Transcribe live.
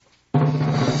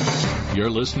You're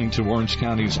listening to Orange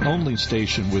County's only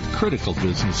station with critical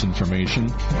business information,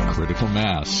 Critical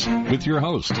Mass, with your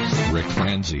host, Rick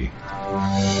Franzi.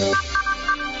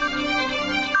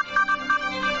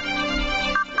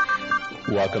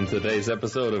 Welcome to today's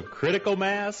episode of Critical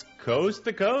Mass, Coast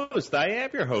to Coast. I am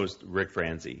your host, Rick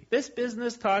Franzi. This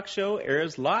business talk show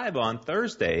airs live on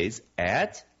Thursdays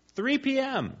at 3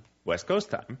 p.m. West Coast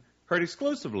time, heard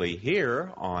exclusively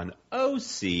here on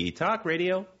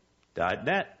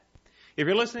OCTalkRadio.net. If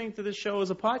you're listening to this show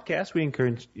as a podcast, we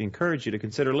encourage you to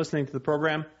consider listening to the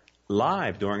program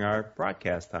live during our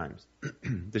broadcast times.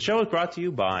 The show is brought to you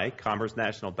by Commerce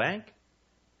National Bank,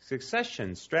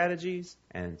 Succession Strategies,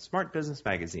 and Smart Business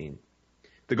Magazine.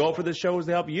 The goal for this show is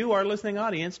to help you, our listening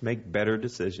audience, make better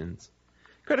decisions.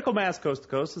 Critical Mass Coast to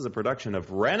Coast is a production of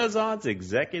Renaissance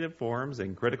Executive Forums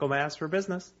and Critical Mass for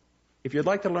Business. If you'd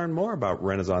like to learn more about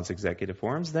Renaissance Executive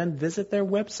Forums, then visit their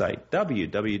website,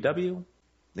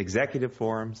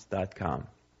 www.executiveforums.com.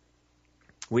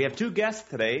 We have two guests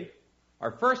today.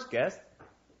 Our first guest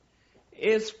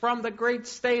is from the great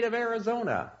state of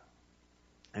Arizona.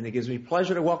 And it gives me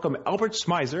pleasure to welcome Albert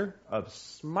Smizer of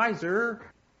Smizer,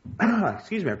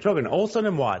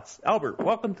 Olson & Watts. Albert,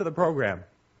 welcome to the program.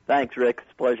 Thanks, Rick.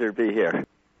 It's a pleasure to be here.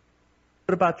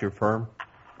 What about your firm?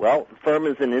 Well, the firm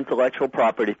is an intellectual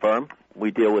property firm.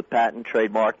 We deal with patent,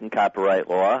 trademark, and copyright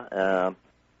law,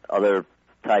 other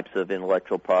types of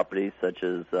intellectual property such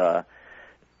as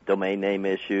domain name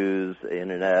issues,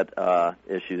 internet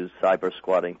issues, cyber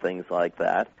squatting, things like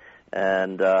that.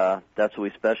 And that's what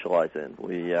we specialize in.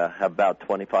 We have about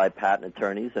 25 patent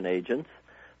attorneys and agents,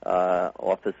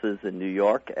 offices in New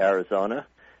York, Arizona,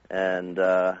 and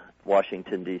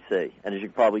Washington, D.C. And as you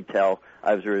can probably tell,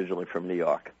 I was originally from New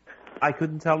York. I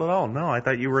couldn't tell at all. No, I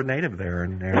thought you were a native there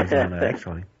in Arizona,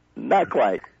 actually. Not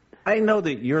quite. I know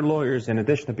that your lawyers, in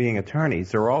addition to being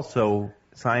attorneys, are also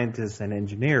scientists and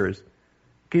engineers.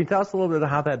 Can you tell us a little bit of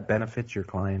how that benefits your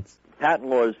clients? Patent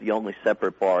law is the only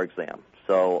separate bar exam.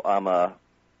 So I'm a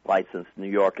licensed New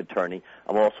York attorney.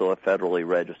 I'm also a federally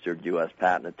registered U.S.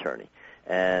 patent attorney.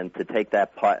 And to take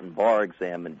that patent bar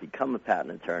exam and become a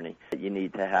patent attorney, you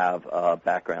need to have a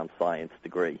background science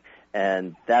degree.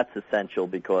 And that's essential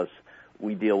because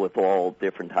we deal with all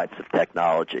different types of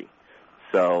technology.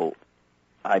 So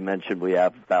I mentioned we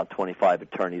have about 25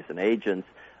 attorneys and agents.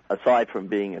 Aside from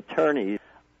being attorneys,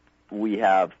 we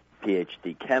have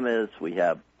PhD chemists, we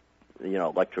have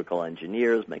electrical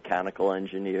engineers, mechanical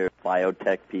engineers,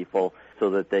 biotech people,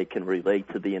 so that they can relate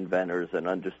to the inventors and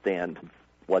understand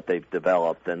what they've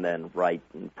developed and then write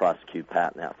and prosecute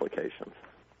patent applications.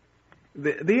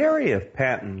 The area of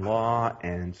patent law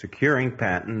and securing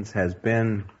patents has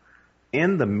been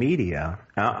in the media.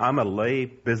 I'm a lay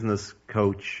business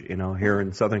coach, here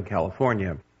in Southern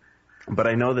California, but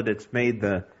I know that it's made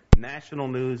the national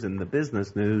news and the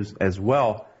business news as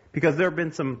well because there have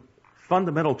been some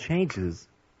fundamental changes,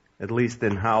 at least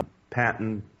in how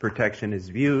patent protection is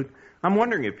viewed. I'm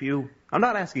wondering I'm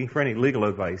not asking for any legal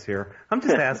advice here. I'm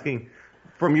just asking,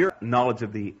 from your knowledge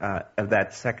of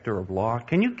that sector of law,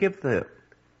 can you give the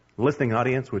listening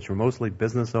audience, which are mostly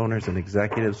business owners and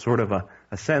executives, sort of a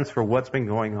sense for what's been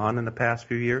going on in the past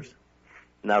few years?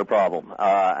 Not a problem.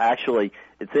 Actually,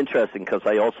 it's interesting because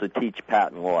I also teach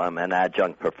patent law. I'm an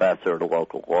adjunct professor at a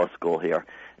local law school here.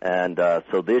 And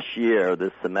so this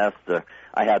semester,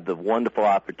 I had the wonderful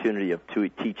opportunity of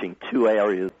teaching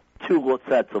two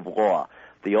sets of law,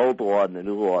 the old law and the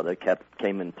new law that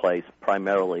came in place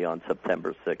primarily on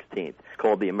September 16th. It's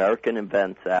called the American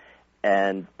Invents Act.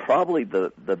 And probably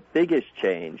the biggest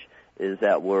change is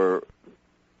that we're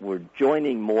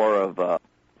joining more of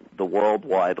the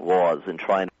worldwide laws and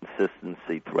trying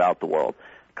consistency throughout the world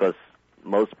because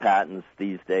most patents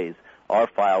these days are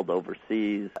filed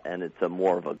overseas, and it's a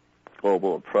more of a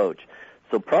global approach.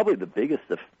 So probably the biggest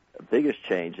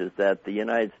change is that the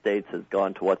United States has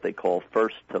gone to what they call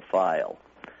first to file.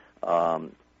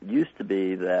 Used to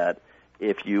be that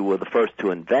if you were the first to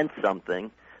invent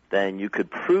something, then you could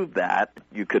prove that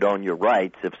you could own your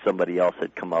rights if somebody else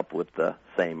had come up with the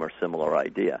same or similar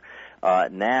idea.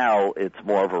 Now it's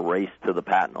more of a race to the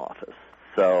patent office.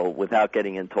 So without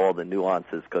getting into all the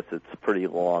nuances, because it's a pretty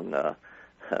long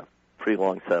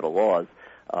set of laws,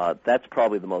 that's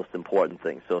probably the most important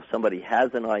thing. So if somebody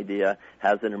has an idea,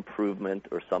 has an improvement,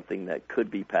 or something that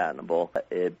could be patentable,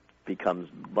 it becomes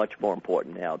much more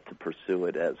important now to pursue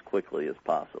it as quickly as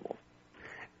possible.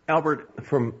 Albert,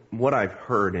 from what I've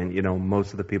heard, and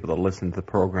most of the people that listen to the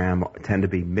program tend to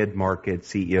be mid-market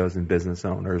CEOs and business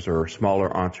owners or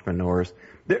smaller entrepreneurs.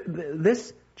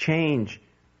 This change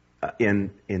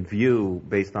in view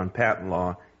based on patent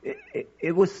law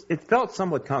It felt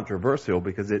somewhat controversial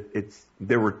because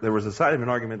there was a side of an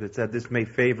argument that said this may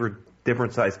favor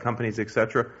different sized companies,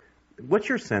 etc. What's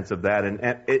your sense of that,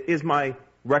 and is my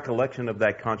recollection of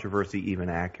that controversy even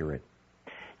accurate?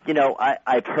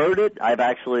 I've heard it. I've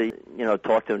actually,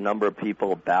 talked to a number of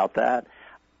people about that.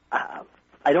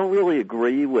 I don't really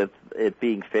agree with it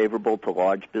being favorable to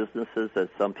large businesses, as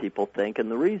some people think,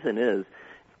 and the reason is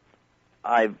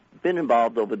I've been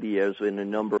involved over the years in a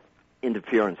number of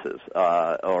interferences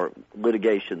or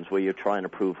litigations where you're trying to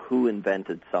prove who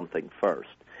invented something first.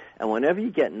 And whenever you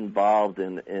get involved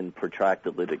in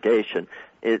protracted litigation,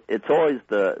 it's always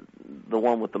the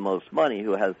one with the most money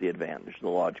who has the advantage, the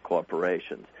large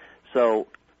corporations. So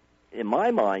in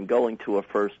my mind, going to a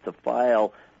first to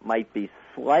file might be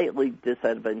slightly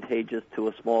disadvantageous to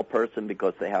a small person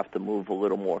because they have to move a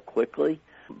little more quickly.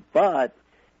 But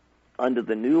under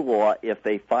the new law, if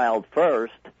they filed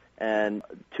first and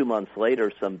 2 months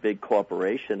later some big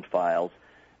corporation files,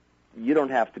 you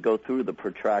don't have to go through the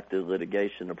protracted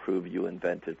litigation to prove you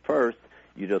invented first.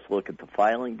 You just look at the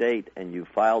filing date and you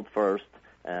filed first,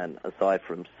 and aside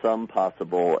from some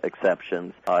possible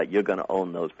exceptions, you're going to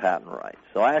own those patent rights.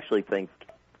 So I actually think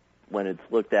when it's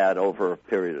looked at over a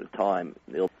period of time,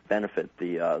 it'll benefit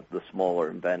the smaller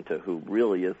inventor who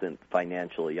really isn't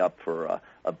financially up for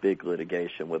a big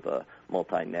litigation with a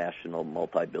multinational,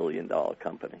 multi-billion-dollar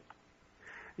company.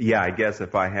 Yeah, I guess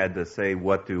if I had to say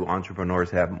what do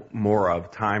entrepreneurs have more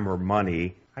of, time or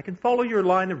money, I can follow your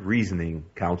line of reasoning,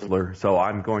 counselor, so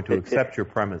I'm going to accept your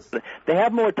premise. They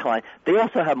have more time. They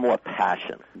also have more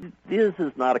passion. This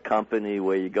is not a company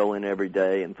where you go in every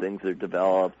day and things are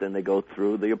developed and they go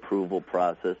through the approval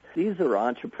process. These are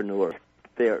entrepreneurs.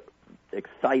 They're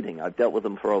exciting. I've dealt with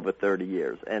them for over 30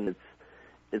 years, and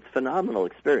it's phenomenal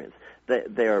experience.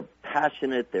 They're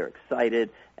passionate, they're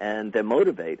excited, and they're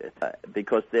motivated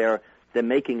because they're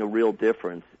making a real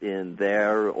difference in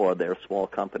their small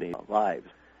company lives.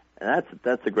 And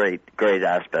that's a great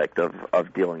aspect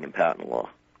of dealing in patent law.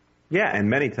 Yeah, and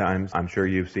many times, I'm sure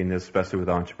you've seen this, especially with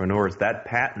entrepreneurs, that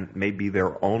patent may be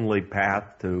their only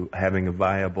path to having a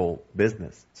viable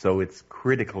business. So it's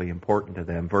critically important to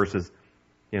them versus,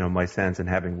 my sense in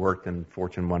having worked in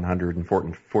Fortune 100 and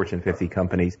Fortune 50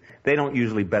 companies, they don't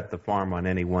usually bet the farm on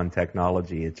any one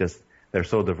technology. It's just they're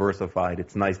so diversified.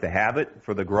 It's nice to have it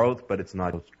for the growth, but it's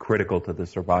not critical to the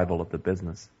survival of the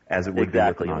business as it would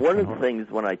exactly. be with an entrepreneur. One of the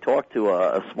things when I talk to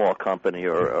a small company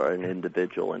or an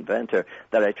individual inventor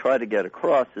that I try to get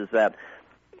across is that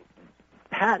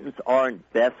patents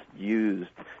aren't best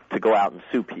used to go out and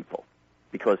sue people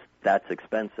because that's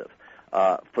expensive.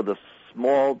 For the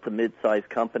small to mid-sized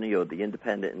company or the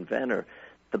independent inventor,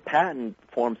 the patent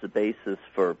forms the basis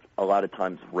for a lot of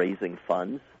times raising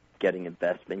funds, getting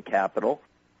investment capital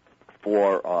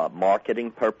for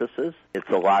marketing purposes. It's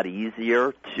a lot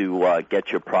easier to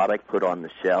get your product put on the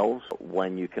shelves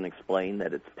when you can explain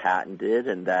that it's patented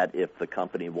and that if the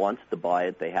company wants to buy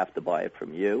it, they have to buy it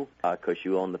from you because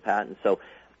you own the patent. So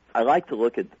I like to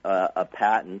look at a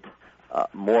patent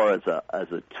more as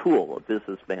a tool, a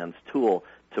businessman's tool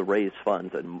to raise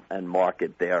funds and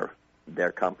market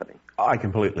their company. I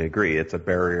completely agree. It's a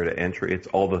barrier to entry. It's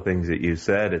all the things that you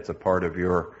said. It's a part of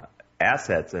your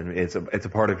assets, and it's a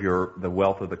part of the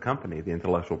wealth of the company, the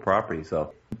intellectual property.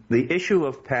 So the issue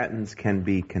of patents can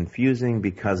be confusing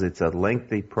because it's a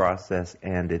lengthy process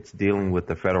and it's dealing with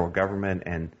the federal government,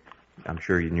 and I'm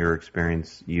sure in your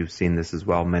experience you've seen this as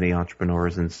well. Many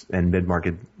entrepreneurs and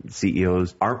mid-market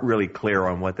CEOs aren't really clear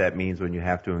on what that means when you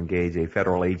have to engage a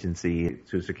federal agency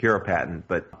to secure a patent.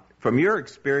 But from your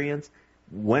experience,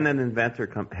 when an inventor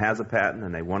has a patent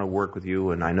and they want to work with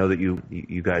you, and I know that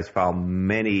you guys file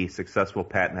many successful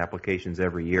patent applications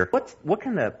every year, what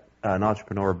can an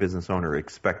entrepreneur or business owner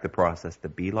expect the process to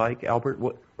be like, Albert?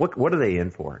 What are they in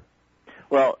for?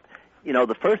 Well,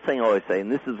 the first thing I always say,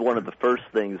 and this is one of the first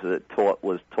things that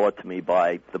was taught to me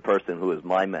by the person who was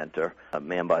my mentor, a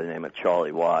man by the name of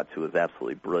Charlie Watts, who was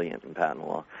absolutely brilliant in patent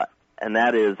law. And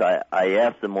that is, I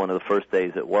asked him one of the first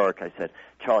days at work, I said,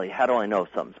 Charlie, how do I know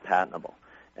something's patentable?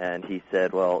 And he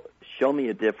said, well, show me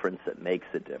a difference that makes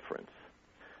a difference.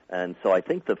 And so I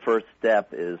think the first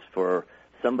step is for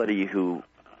somebody who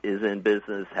is in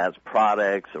business, has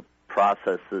products or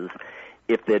processes,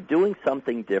 if they're doing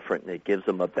something different and it gives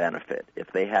them a benefit,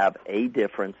 if they have a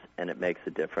difference and it makes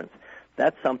a difference,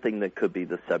 that's something that could be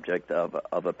the subject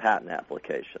of a patent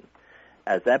application.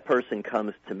 As that person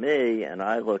comes to me and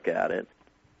I look at it,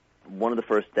 one of the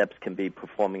first steps can be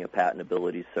performing a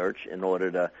patentability search in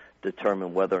order to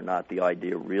determine whether or not the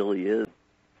idea really is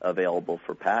available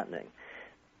for patenting.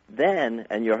 Then,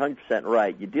 and you're 100%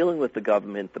 right, you're dealing with the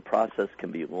government, the process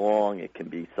can be long, it can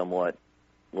be somewhat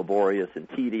laborious and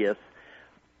tedious.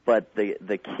 But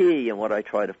the key, and what I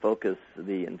try to focus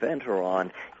the inventor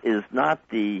on, is not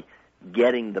the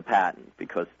getting the patent,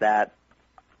 because that,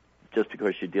 just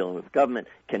because you're dealing with government,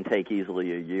 can take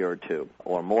easily a year or two,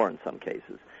 or more in some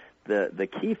cases. The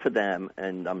key for them,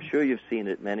 and I'm sure you've seen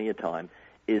it many a time,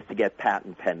 is to get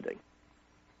patent pending.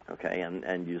 Okay,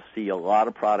 and you see a lot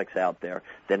of products out there.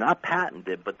 They're not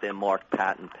patented, but they're marked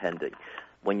patent pending.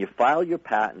 When you file your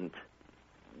patent,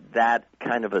 that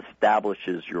kind of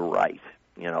establishes your right.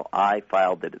 You know, I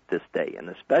filed it at this day, and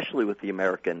especially with the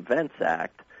America Invents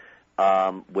Act,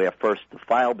 where first to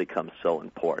file becomes so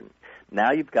important.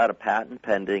 Now you've got a patent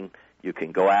pending. You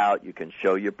can go out, you can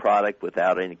show your product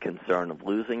without any concern of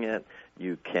losing it.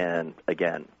 You can,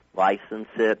 again, license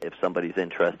it if somebody's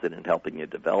interested in helping you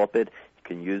develop it. You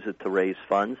can use it to raise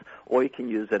funds, or you can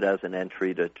use it as an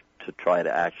entry to try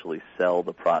to actually sell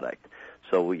the product.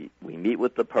 So we meet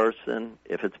with the person,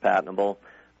 if it's patentable.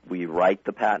 We write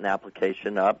the patent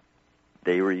application up.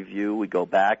 They review. We go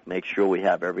back, make sure we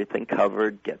have everything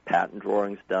covered, get patent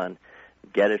drawings done,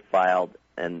 get it filed,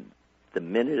 and the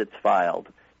minute it's filed,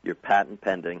 your patent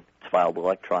pending. It's filed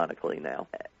electronically now.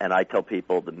 And I tell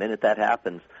people the minute that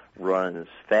happens, run as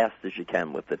fast as you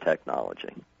can with the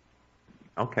technology.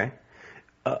 Okay.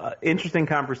 Interesting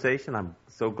conversation. I'm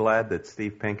so glad that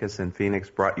Steve Pincus in Phoenix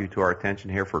brought you to our attention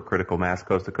here for Critical Mass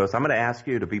Coast to Coast. I'm going to ask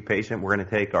you to be patient. We're going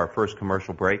to take our first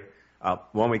commercial break.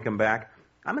 When we come back,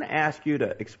 I'm going to ask you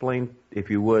to explain, if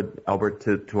you would,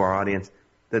 Albert, to our audience,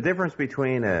 the difference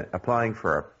between applying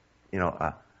for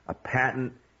a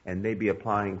patent and maybe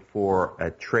applying for a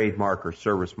trademark or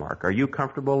service mark. Are you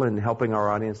comfortable in helping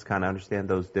our audience kind of understand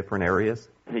those different areas?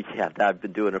 Yeah, I've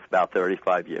been doing it for about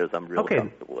 35 years. I'm really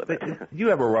comfortable with it. You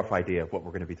have a rough idea of what we're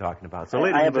going to be talking about. So,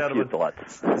 ladies I and have gentlemen, a few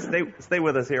thoughts. Stay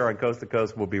with us here on Coast to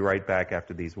Coast. We'll be right back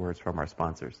after these words from our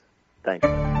sponsors. Thank you.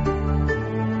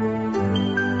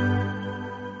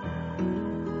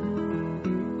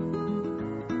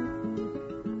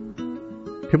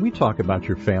 Can we talk about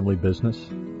your family business?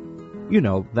 You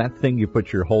know, that thing you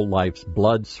put your whole life's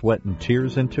blood, sweat, and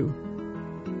tears into?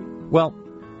 Well,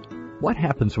 what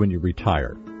happens when you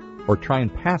retire or try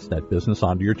and pass that business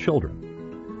on to your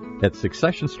children? At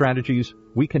Succession Strategies,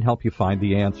 we can help you find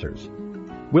the answers.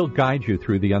 We'll guide you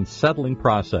through the unsettling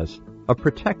process of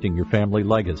protecting your family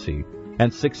legacy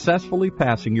and successfully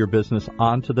passing your business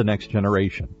on to the next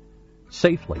generation,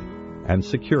 safely and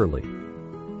securely,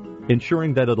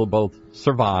 ensuring that it'll both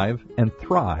survive and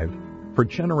thrive for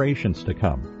generations to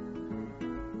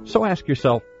come. So ask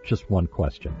yourself just one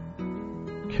question.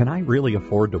 Can I really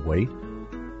afford to wait?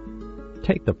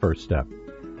 Take the first step.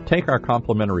 Take our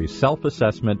complimentary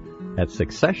self-assessment at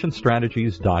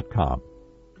successionstrategies.com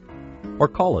or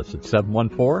call us at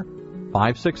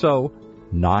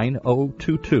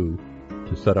 714-560-9022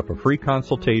 to set up a free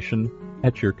consultation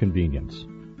at your convenience.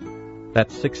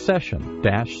 That's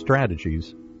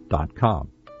succession-strategies.com.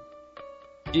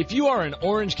 If you are an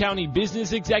Orange County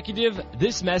business executive,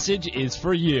 this message is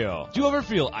for you. Do you ever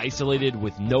feel isolated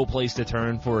with no place to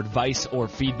turn for advice or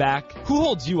feedback? Who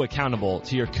holds you accountable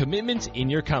to your commitments in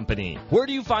your company? Where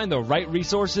do you find the right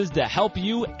resources to help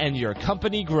you and your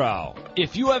company grow?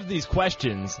 If you have these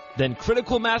questions, then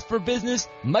Critical Mass for Business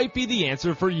might be the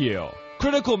answer for you.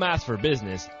 Critical Mass for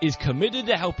Business is committed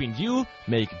to helping you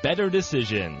make better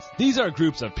decisions. These are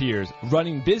groups of peers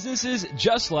running businesses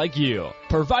just like you,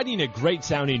 providing a great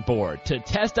sounding board to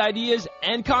test ideas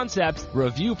and concepts,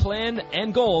 review plans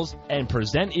and goals, and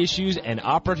present issues and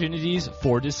opportunities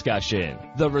for discussion.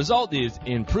 The result is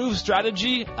improved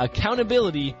strategy,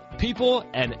 accountability, people,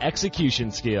 and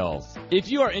execution skills.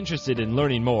 If you are interested in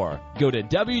learning more, go to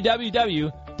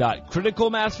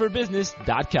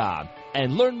www.criticalmassforbusiness.com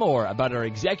and learn more about our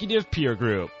executive peer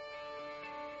group.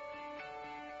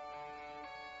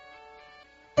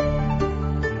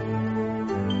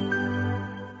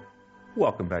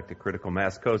 Welcome back to Critical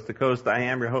Mass Coast to Coast. I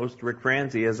am your host, Rick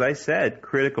Franzi. As I said,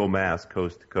 Critical Mass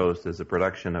Coast to Coast is a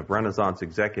production of Renaissance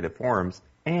Executive Forums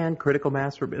and Critical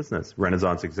Mass for Business.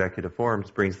 Renaissance Executive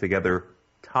Forums brings together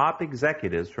top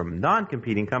executives from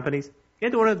non-competing companies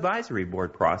into an advisory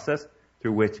board process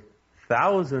through which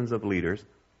thousands of leaders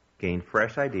gain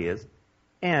fresh ideas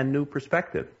and new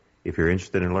perspective. If you're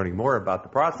interested in learning more about the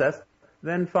process,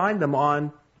 then find them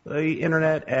on the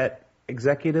internet at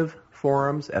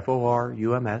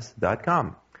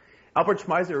executiveforums.com. Albert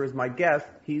Schmeiser is my guest.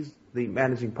 He's the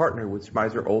managing partner with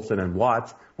Schmeiser, Olson, and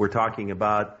Watts. We're talking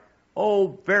about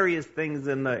various things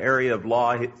in the area of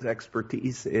law. His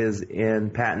expertise is in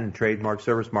patent, trademark,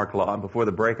 service mark law. And before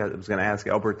the break, I was going to ask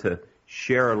Albert to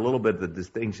share a little bit of the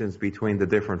distinctions between the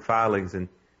different filings. And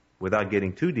without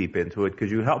getting too deep into it, could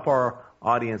you help our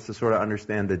audience to sort of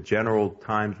understand the general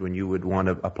times when you would want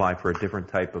to apply for a different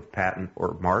type of patent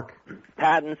or mark?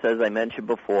 Patents, as I mentioned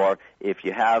before, if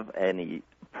you have any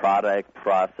product,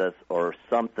 process, or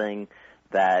something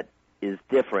that is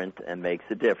different and makes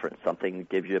a difference, something that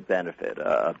gives you a benefit,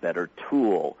 a better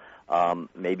tool,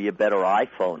 maybe a better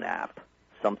iPhone app,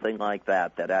 something like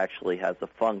that that actually has a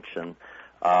function,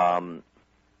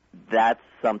 that's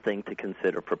something to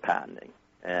consider for patenting.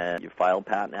 And you file a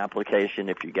patent application.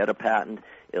 If you get a patent,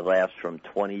 it lasts from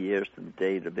 20 years to the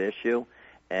date of issue,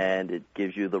 and it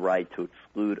gives you the right to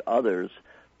exclude others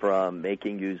from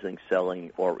making, using,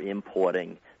 selling, or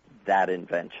importing that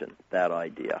invention, that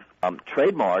idea.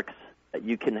 Trademarks,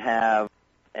 you can have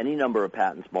any number of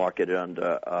patents marketed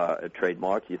under a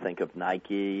trademark. You think of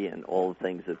Nike and all the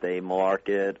things that they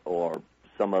market, or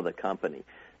some other company.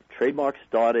 Trademarks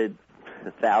started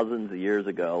thousands of years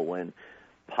ago when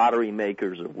pottery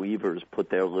makers or weavers put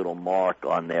their little mark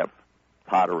on their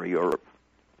pottery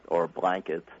or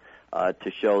blankets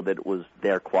to show that it was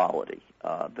their quality,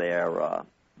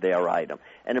 their item.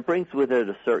 And it brings with it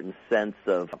a certain sense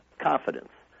of confidence.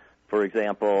 For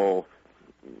example,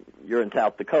 you're in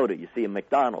South Dakota, you see a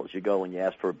McDonald's, you go and you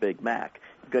ask for a Big Mac.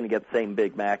 You're going to get the same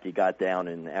Big Mac you got down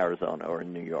in Arizona or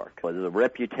in New York. But the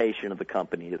reputation of the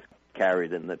company is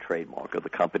carried in the trademark, or the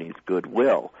company's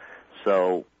goodwill.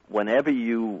 So whenever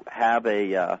you have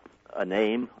a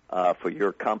name for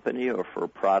your company or for a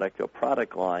product or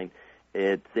product line,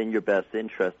 it's in your best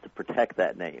interest to protect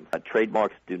that name.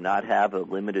 Trademarks do not have a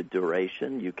limited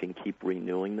duration. You can keep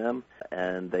renewing them,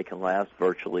 and they can last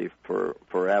virtually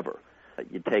forever.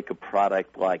 You take a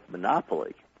product like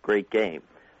Monopoly, great game.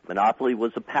 Monopoly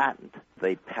was a patent.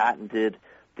 They patented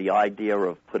the idea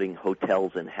of putting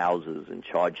hotels in houses and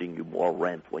charging you more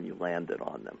rent when you landed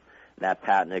on them. That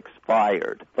patent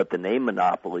expired, but the name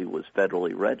Monopoly was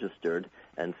federally registered,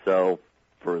 and so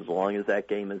for as long as that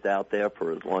game is out there,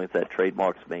 for as long as that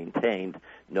trademark's maintained,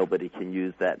 nobody can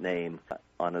use that name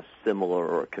on a similar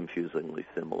or confusingly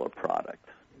similar product.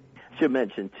 I should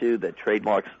mention, too, that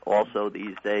trademarks also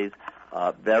these days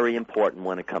very important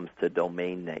when it comes to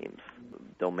domain names.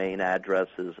 Domain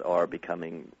addresses are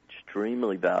becoming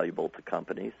extremely valuable to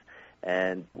companies,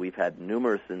 and we've had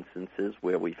numerous instances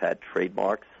where we've had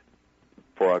trademarks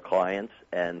for our clients,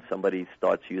 and somebody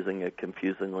starts using a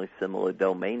confusingly similar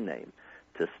domain name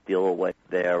to steal away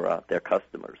their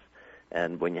customers.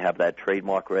 And when you have that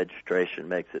trademark registration, it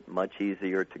makes it much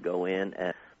easier to go in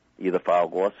and either file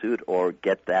a lawsuit or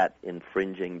get that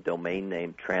infringing domain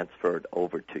name transferred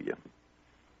over to you.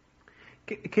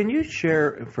 Can you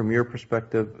share, from your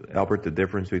perspective, Albert, the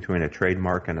difference between a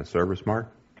trademark and a service mark?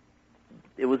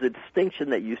 It was a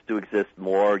distinction that used to exist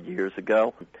more years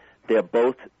ago. They're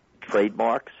both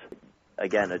trademarks.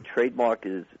 Again, a trademark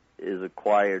is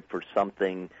acquired for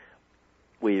something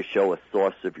where you show a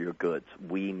source of your goods.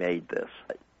 We made this.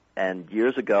 And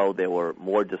years ago, there were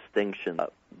more distinctions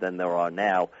than there are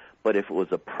now. But if it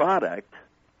was a product,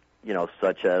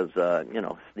 such as,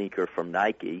 sneaker from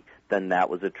Nike, then that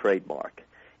was a trademark.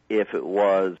 If it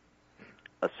was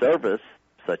a service,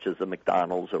 such as a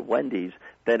McDonald's or Wendy's,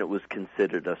 then it was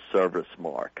considered a service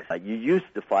mark. You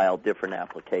used to file different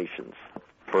applications.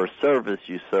 For a service,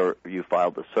 you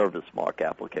filed a service mark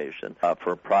application.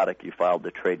 For a product, you filed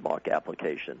a trademark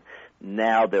application.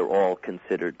 Now they're all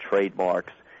considered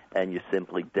trademarks, and you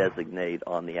simply designate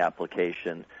on the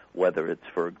application whether it's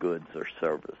for goods or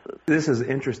services. This is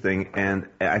interesting, and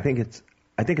I think it's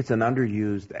an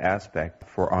underused aspect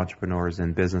for entrepreneurs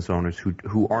and business owners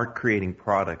who aren't creating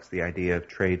products, the idea of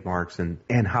trademarks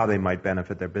and how they might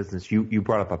benefit their business. You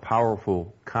brought up a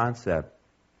powerful concept,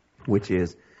 which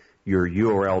is your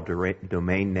URL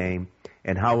domain name,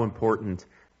 and how important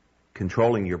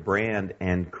controlling your brand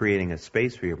and creating a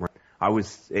space for your brand. I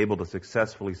was able to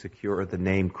successfully secure the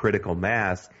name Critical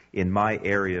Mass in my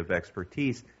area of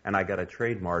expertise, and I got a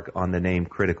trademark on the name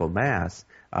Critical Mass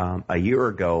a year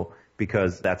ago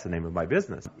because that's the name of my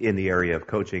business in the area of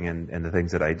coaching and the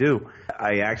things that I do.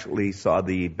 I actually saw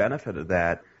the benefit of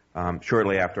that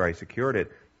shortly after I secured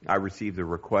it. I received a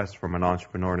request from an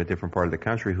entrepreneur in a different part of the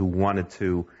country who wanted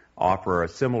to offer a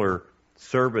similar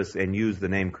service and use the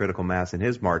name Critical Mass in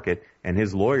his market, and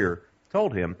his lawyer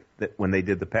told him that when they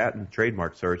did the patent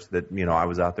trademark search that, I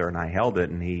was out there and I held it,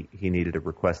 and he needed to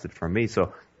request it from me.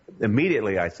 So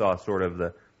immediately I saw sort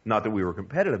of not that we were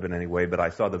competitive in any way, but I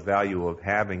saw the value of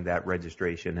having that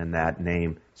registration and that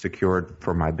name secured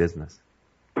for my business.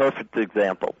 Perfect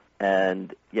example.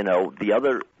 And, the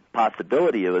other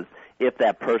possibility was if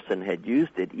that person had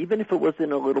used it, even if it was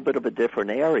in a little bit of a different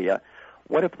area,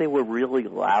 what if they were really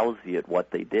lousy at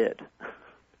what they did?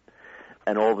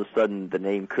 and all of a sudden the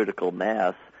name Critical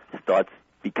Mass starts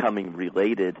becoming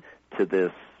related to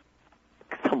this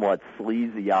somewhat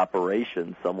sleazy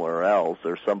operation somewhere else,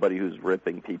 or somebody who's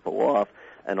ripping people off,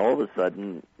 and all of a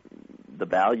sudden the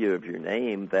value of your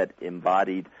name that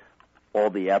embodied all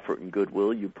the effort and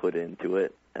goodwill you put into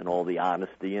it and all the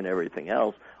honesty and everything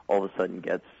else all of a sudden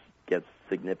gets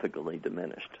significantly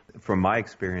diminished. From my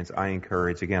experience, I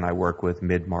encourage, again, I work with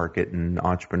mid-market and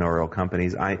entrepreneurial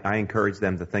companies. I encourage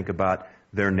them to think about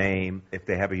their name, if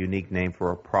they have a unique name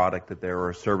for a product that they're,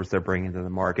 or a service they're bringing to the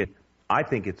market. I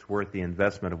think it's worth the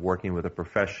investment of working with a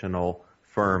professional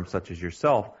firm such as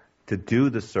yourself to do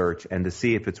the search and to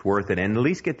see if it's worth it, and at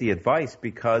least get the advice,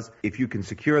 because if you can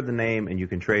secure the name and you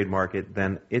can trademark it,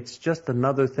 then it's just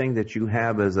another thing that you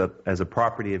have as a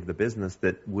property of the business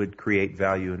that would create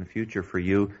value in the future for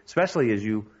you, especially as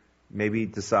you maybe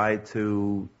decide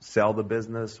to sell the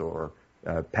business or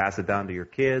pass it down to your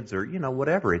kids, or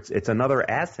whatever. It's another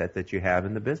asset that you have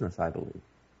in the business, I believe.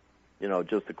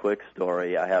 Just a quick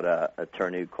story. I had an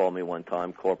attorney who called me one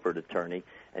time, corporate attorney,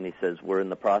 and he says, we're in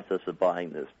the process of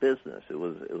buying this business. It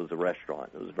was a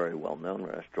restaurant. It was a very well-known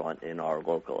restaurant in our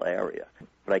local area.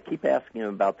 But I keep asking him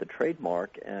about the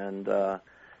trademark, and I'm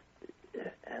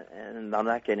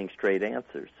not getting straight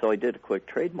answers. So I did a quick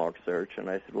trademark search, and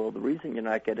I said, well, the reason you're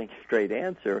not getting a straight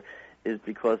answer is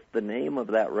because the name of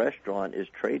that restaurant is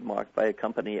trademarked by a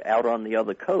company out on the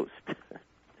other coast.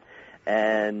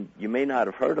 And you may not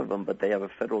have heard of them, but they have a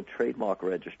federal trademark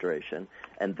registration.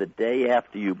 And the day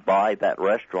after you buy that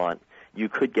restaurant, you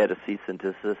could get a cease and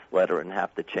desist letter and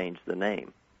have to change the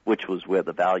name, which was where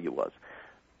the value was.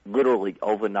 Literally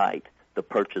overnight, the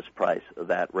purchase price of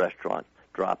that restaurant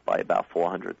dropped by about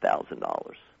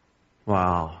 $400,000.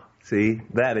 Wow. See,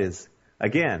 that is,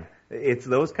 again, it's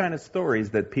those kind of stories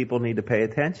that people need to pay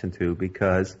attention to,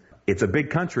 because it's a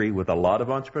big country with a lot of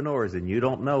entrepreneurs, and you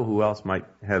don't know who else might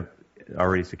have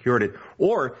already secured it.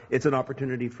 Or it's an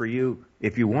opportunity for you,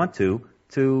 if you want to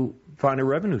find a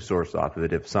revenue source off of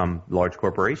it, if some large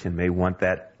corporation may want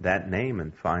that name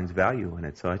and finds value in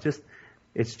it. So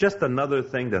it's just another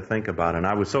thing to think about. And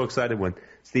I was so excited when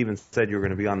Stephen said you were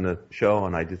going to be on the show,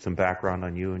 and I did some background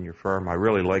on you and your firm. I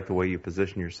really like the way you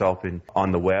position yourself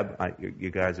on the web. You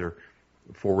guys are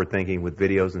forward-thinking with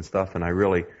videos and stuff, and I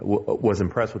really was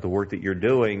impressed with the work that you're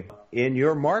doing in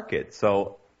your market.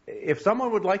 So if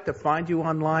someone would like to find you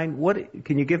online,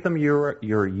 can you give them your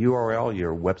URL,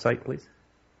 your website, please?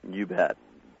 You bet.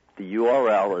 The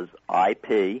URL is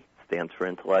IP, stands for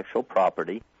intellectual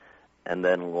property, and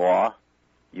then Law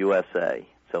USA.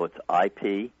 So it's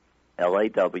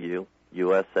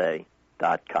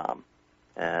IPLAWUSA.com.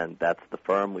 And that's the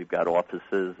firm. We've got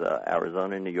offices,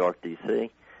 Arizona, New York,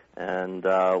 D.C., and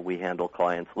we handle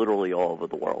clients literally all over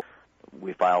the world.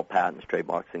 We file patents,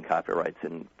 trademarks, and copyrights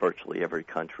in virtually every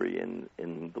country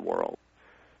in the world.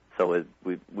 So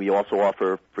we also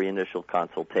offer free initial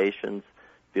consultations.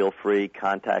 Feel free,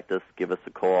 contact us, give us a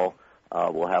call.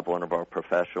 We'll have one of our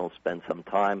professionals spend some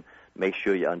time. Make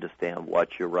sure you understand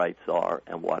what your rights are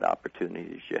and what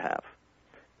opportunities you have.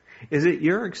 Is it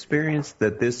your experience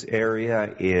that this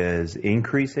area is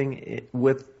increasing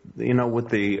with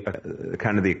the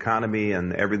kind of the economy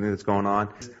and everything that's going on?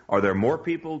 Are there more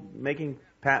people making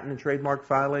patent and trademark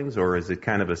filings, or is it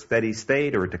kind of a steady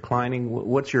state or declining?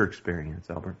 What's your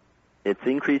experience, Albert? It's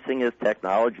increasing as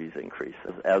technologies increase.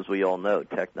 As we all know,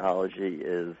 technology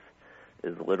is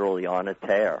literally on a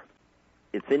tear.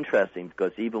 It's interesting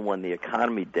because even when the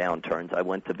economy downturns, I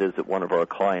went to visit one of our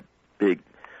clients, big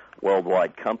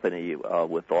worldwide company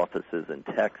with offices in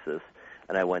Texas,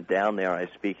 and I went down there. I was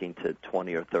speaking to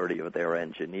 20 or 30 of their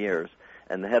engineers,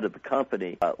 and the head of the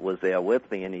company was there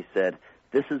with me, and he said,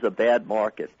 this is a bad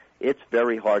market. It's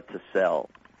very hard to sell.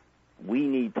 We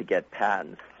need to get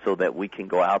patents so that we can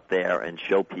go out there and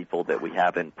show people that we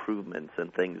have improvements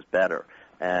and things better,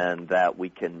 and that we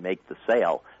can make the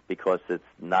sale, because it's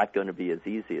not going to be as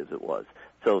easy as it was.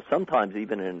 So sometimes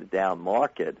even in a down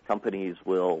market, companies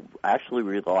will actually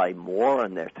rely more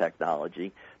on their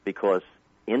technology, because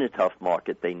in a tough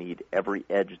market they need every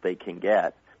edge they can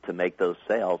get to make those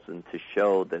sales and to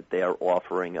show that they are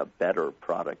offering a better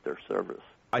product or service.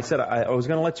 I said I was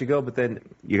going to let you go, but then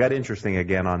you got interesting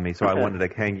again on me, so I wanted to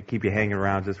keep you hanging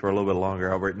around just for a little bit longer,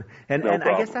 Albert. And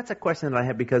I guess that's a question that I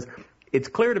have, because it's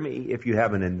clear to me if you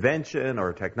have an invention or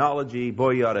a technology,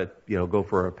 boy, you ought to go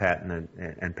for a patent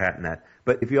and patent that.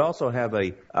 But if you also have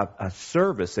a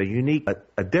service, a unique,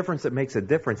 a difference that makes a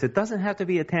difference, it doesn't have to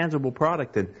be a tangible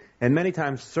product. And many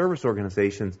times service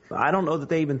organizations, I don't know that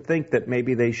they even think that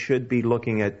maybe they should be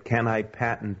looking at, can I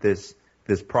patent this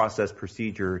this process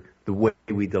procedure, the way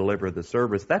we deliver the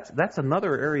service. That's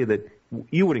another area that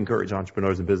you would encourage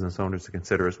entrepreneurs and business owners to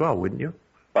consider as well, wouldn't you?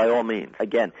 By all means.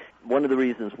 Again, one of the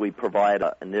reasons we provide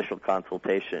an initial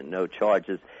consultation, no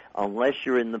charges, unless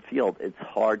you're in the field, it's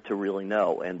hard to really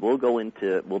know. And we'll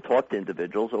talk to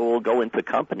individuals, or we'll go into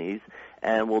companies,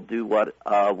 and we'll do what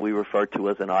we refer to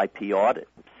as an IP audit.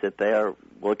 Sit there,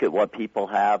 look at what people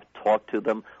have, talk to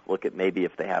them, look at maybe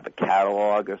if they have a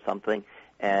catalog or something,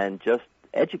 and just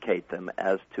educate them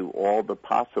as to all the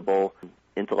possible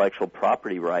intellectual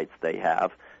property rights they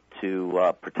have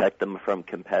to protect them from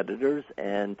competitors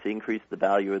and to increase the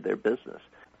value of their business.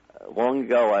 Long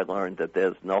ago, I learned that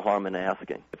there's no harm in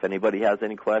asking. If anybody has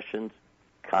any questions,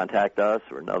 contact us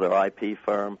or another IP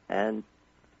firm and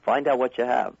find out what you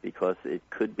have, because it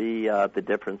could be the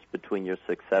difference between your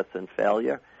success and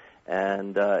failure,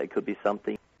 and it could be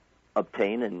something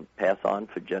obtain and pass on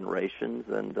for generations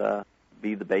and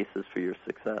be the basis for your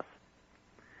success.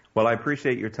 Well, I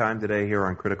appreciate your time today here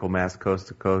on Critical Mass Coast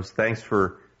to Coast. Thanks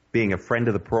for being a friend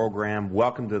of the program.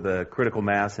 Welcome to the Critical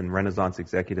Mass and Renaissance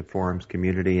Executive Forums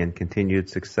community, and continued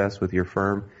success with your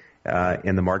firm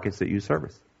in the markets that you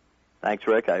service. Thanks,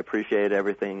 Rick. I appreciate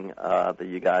everything that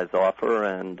you guys offer,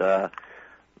 and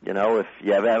if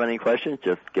you ever have any questions,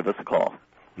 just give us a call.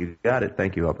 You got it.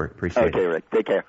 Thank you, Albert. Appreciate it. Okay, Rick. Take care.